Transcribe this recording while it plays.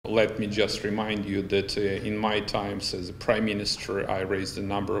let me just remind you that in my times as a Prime Minister, I raised a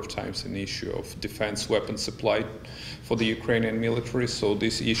number of times an issue of defense weapon supply for the Ukrainian military, so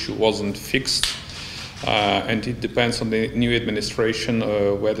this issue wasn't fixed. And it depends on the new administration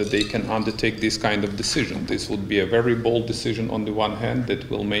whether they can undertake this kind of decision. This would be a very bold decision on the one hand that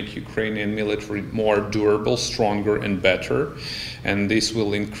will make Ukrainian military more durable, stronger and better. And this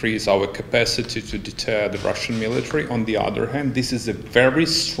will increase our capacity to deter the Russian military. On the other hand, this is a very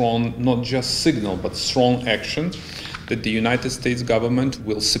strong, not just signal, but strong action that the United States government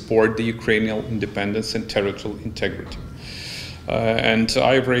will support the Ukrainian independence and territorial integrity. And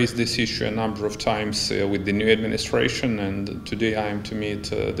I've raised this issue a number of times with the new administration, and today I am to meet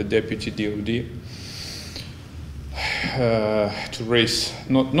the Deputy DOD to raise,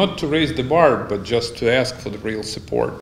 not to raise the bar, but just to ask for the real support.